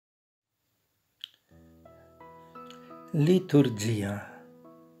Liturgia.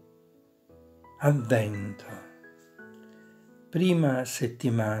 Avvento. Prima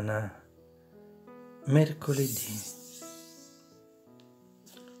settimana, mercoledì.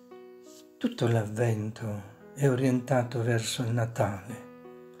 Tutto l'Avvento è orientato verso il Natale.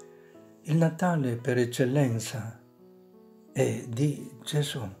 Il Natale per eccellenza è di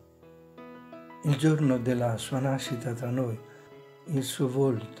Gesù. Il giorno della sua nascita tra noi, il suo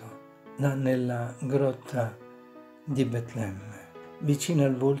volto, là nella grotta di Betlemme, vicino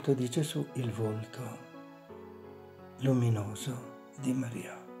al volto di Gesù, il volto luminoso di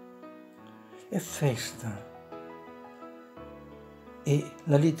Maria. È festa. E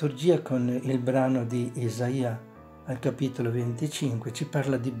la liturgia con il brano di Isaia al capitolo 25 ci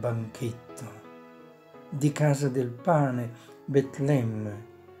parla di banchetto, di casa del pane, Betlemme,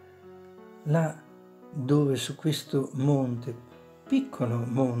 là dove su questo monte, piccolo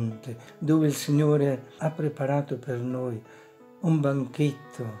monte, dove il Signore ha preparato per noi un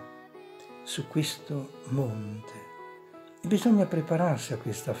banchetto su questo monte. E bisogna prepararsi a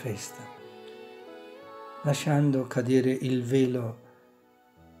questa festa, lasciando cadere il velo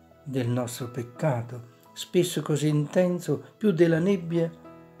del nostro peccato, spesso così intenso, più della nebbia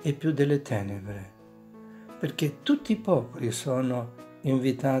e più delle tenebre, perché tutti i popoli sono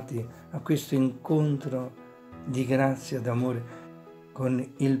invitati a questo incontro di grazia, d'amore,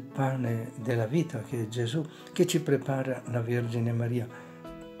 con il pane della vita che è Gesù, che ci prepara la Vergine Maria.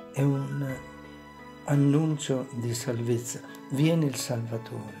 È un annuncio di salvezza. Viene il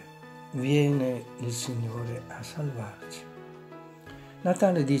Salvatore, viene il Signore a salvarci.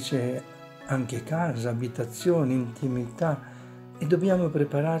 Natale dice anche casa, abitazione, intimità, e dobbiamo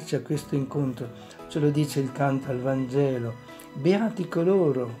prepararci a questo incontro. Ce lo dice il canto al Vangelo. Beati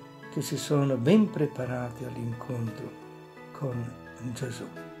coloro che si sono ben preparati all'incontro con Gesù,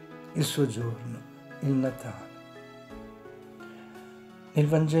 il suo giorno, il Natale. Nel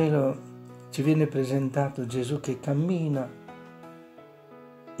Vangelo ci viene presentato Gesù che cammina,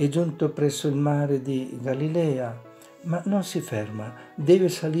 è giunto presso il mare di Galilea, ma non si ferma, deve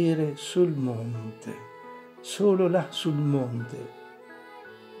salire sul monte, solo là sul monte.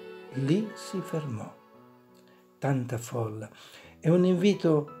 Lì si fermò. Tanta folla. È un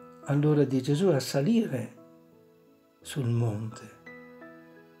invito allora di Gesù a salire sul monte.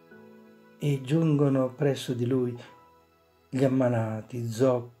 E giungono presso di lui gli ammalati,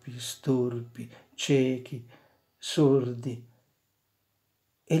 zoppi, storpi, ciechi, sordi.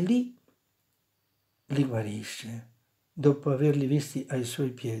 E lì li guarisce, dopo averli visti ai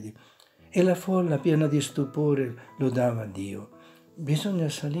suoi piedi. E la folla, piena di stupore, lodava Dio. Bisogna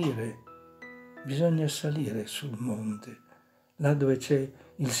salire sul monte, là dove c'è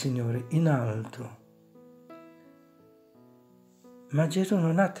il Signore, in alto. Ma Gesù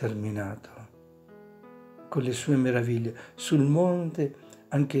non ha terminato con le sue meraviglie. Sul monte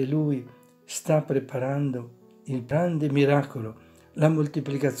anche lui sta preparando il grande miracolo, la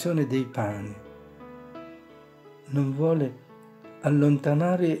moltiplicazione dei pani. Non vuole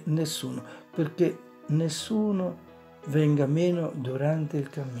allontanare nessuno, perché nessuno venga meno durante il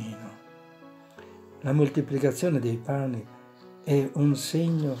cammino. La moltiplicazione dei pani è un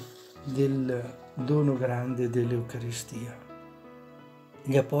segno del dono grande dell'Eucaristia.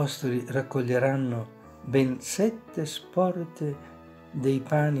 Gli apostoli raccoglieranno ben 7 sporte dei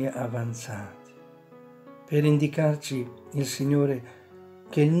pani avanzati, per indicarci il Signore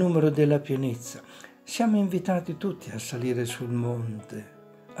che è il numero della pienezza. Siamo invitati tutti a salire sul monte,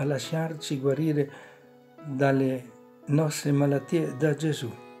 a lasciarci guarire dalle nostre malattie da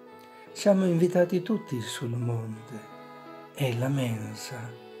Gesù. Siamo invitati tutti sul monte. È la mensa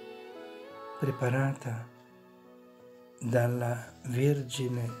preparata dalla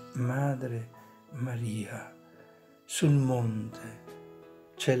Vergine Madre Maria. Sul monte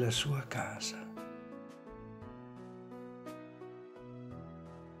c'è la sua casa.